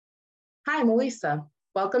Hi, Melissa.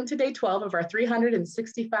 Welcome to day 12 of our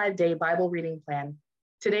 365-day Bible reading plan.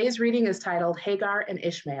 Today's reading is titled Hagar and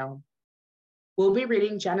Ishmael. We'll be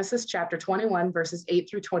reading Genesis chapter 21, verses 8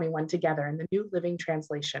 through 21 together in the New Living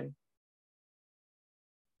Translation.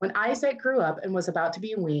 When Isaac grew up and was about to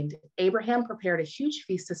be weaned, Abraham prepared a huge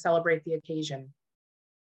feast to celebrate the occasion.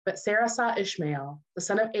 But Sarah saw Ishmael, the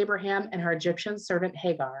son of Abraham, and her Egyptian servant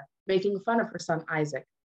Hagar, making fun of her son Isaac.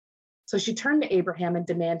 So she turned to Abraham and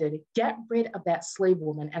demanded, "Get rid of that slave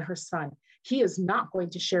woman and her son. He is not going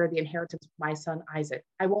to share the inheritance with my son Isaac.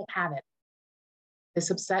 I won't have it." This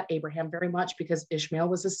upset Abraham very much because Ishmael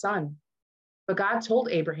was his son. But God told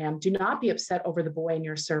Abraham, "Do not be upset over the boy and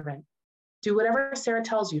your servant. Do whatever Sarah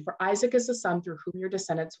tells you, for Isaac is the son through whom your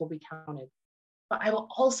descendants will be counted. But I will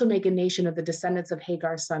also make a nation of the descendants of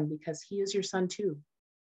Hagar's son because he is your son too."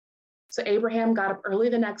 So Abraham got up early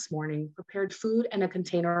the next morning, prepared food and a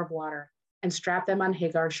container of water, and strapped them on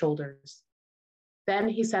Hagar's shoulders. Then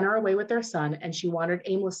he sent her away with their son, and she wandered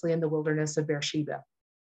aimlessly in the wilderness of Beersheba.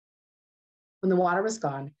 When the water was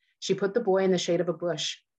gone, she put the boy in the shade of a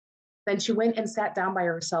bush. Then she went and sat down by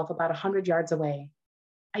herself about 100 yards away.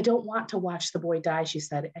 "I don't want to watch the boy die," she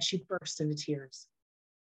said, as she burst into tears.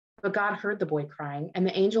 But God heard the boy crying, and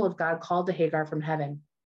the angel of God called to Hagar from heaven.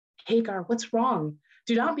 "Hagar, what's wrong?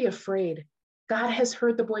 Do not be afraid. God has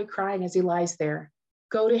heard the boy crying as he lies there.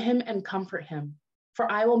 Go to him and comfort him,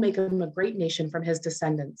 for I will make him a great nation from his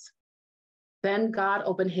descendants." Then God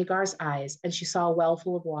opened Hagar's eyes, and she saw a well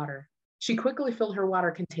full of water. She quickly filled her water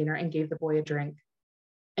container and gave the boy a drink.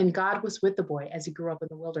 And God was with the boy as he grew up in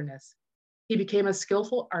the wilderness. He became a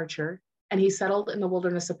skillful archer, and he settled in the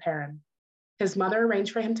wilderness of Paran. His mother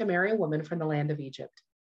arranged for him to marry a woman from the land of Egypt.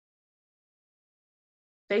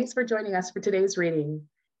 Thanks for joining us for today's reading.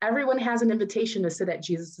 Everyone has an invitation to sit at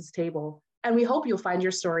Jesus' table, and we hope you'll find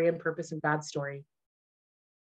your story and purpose in God's story.